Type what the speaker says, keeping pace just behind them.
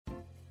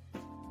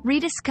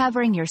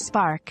Rediscovering Your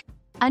Spark,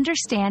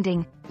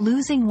 Understanding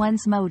Losing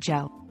One's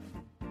Mojo.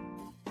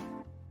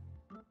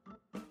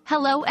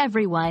 Hello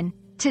everyone.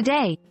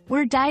 Today,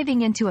 we're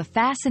diving into a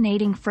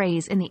fascinating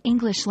phrase in the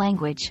English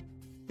language,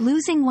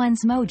 losing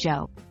one's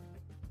mojo.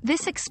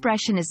 This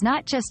expression is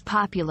not just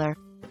popular,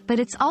 but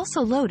it's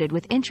also loaded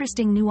with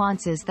interesting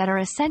nuances that are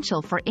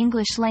essential for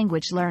English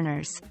language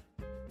learners.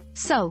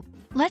 So,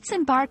 let's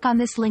embark on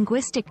this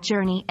linguistic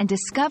journey and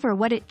discover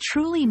what it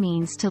truly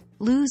means to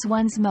lose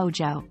one's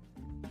mojo.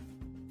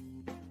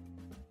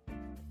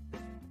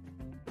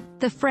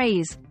 The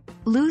phrase,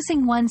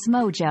 losing one's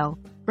mojo,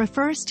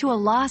 refers to a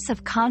loss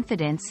of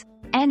confidence,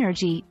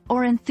 energy,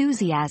 or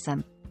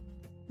enthusiasm.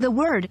 The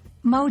word,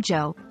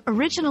 mojo,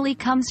 originally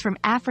comes from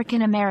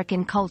African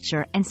American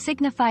culture and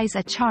signifies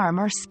a charm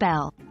or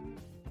spell.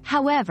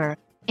 However,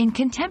 in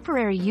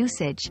contemporary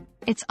usage,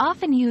 it's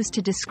often used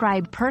to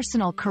describe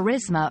personal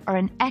charisma or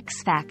an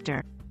X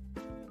factor.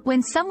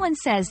 When someone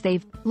says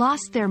they've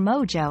lost their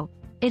mojo,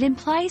 it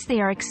implies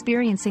they are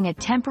experiencing a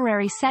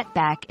temporary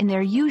setback in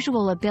their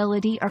usual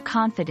ability or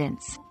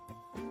confidence.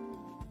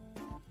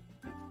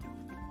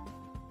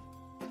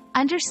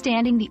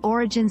 Understanding the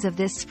origins of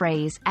this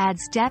phrase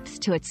adds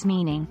depth to its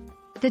meaning.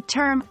 The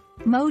term,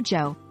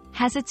 mojo,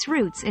 has its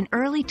roots in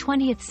early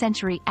 20th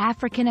century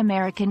African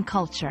American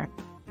culture.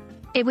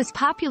 It was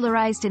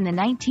popularized in the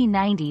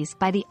 1990s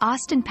by the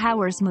Austin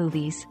Powers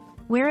movies,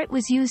 where it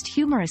was used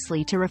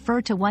humorously to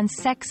refer to one's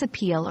sex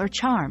appeal or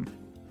charm.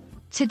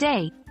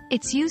 Today,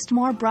 it's used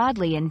more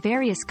broadly in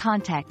various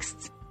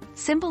contexts,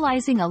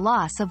 symbolizing a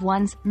loss of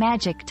one's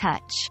magic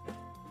touch.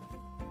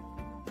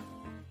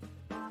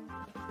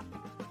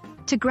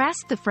 To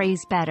grasp the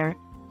phrase better,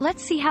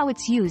 let's see how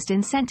it's used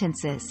in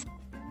sentences.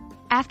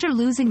 After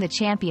losing the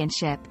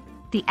championship,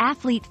 the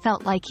athlete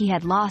felt like he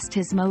had lost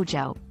his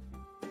mojo.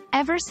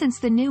 Ever since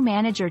the new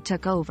manager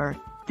took over,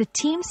 the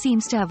team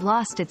seems to have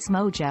lost its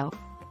mojo.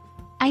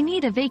 I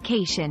need a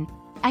vacation.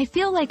 I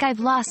feel like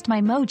I've lost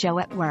my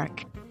mojo at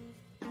work.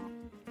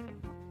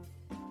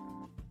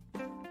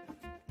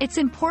 It's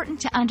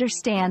important to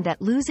understand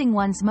that losing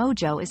one's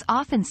mojo is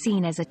often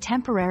seen as a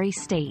temporary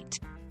state.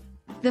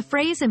 The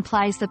phrase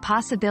implies the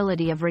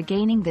possibility of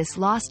regaining this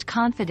lost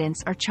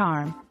confidence or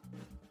charm.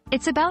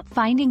 It's about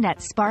finding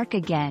that spark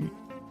again,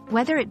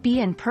 whether it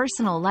be in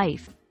personal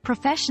life,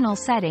 professional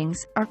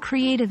settings, or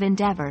creative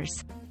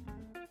endeavors.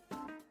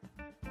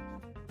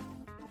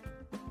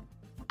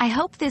 I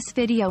hope this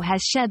video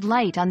has shed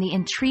light on the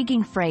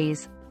intriguing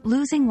phrase,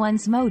 losing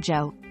one's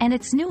mojo, and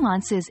its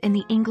nuances in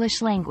the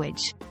English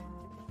language.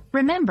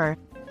 Remember,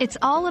 it's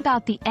all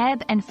about the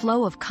ebb and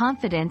flow of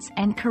confidence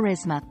and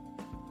charisma.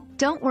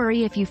 Don't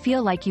worry if you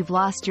feel like you've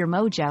lost your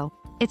mojo,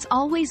 it's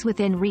always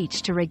within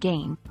reach to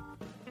regain.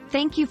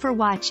 Thank you for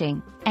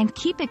watching, and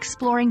keep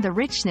exploring the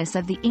richness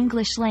of the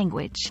English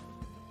language.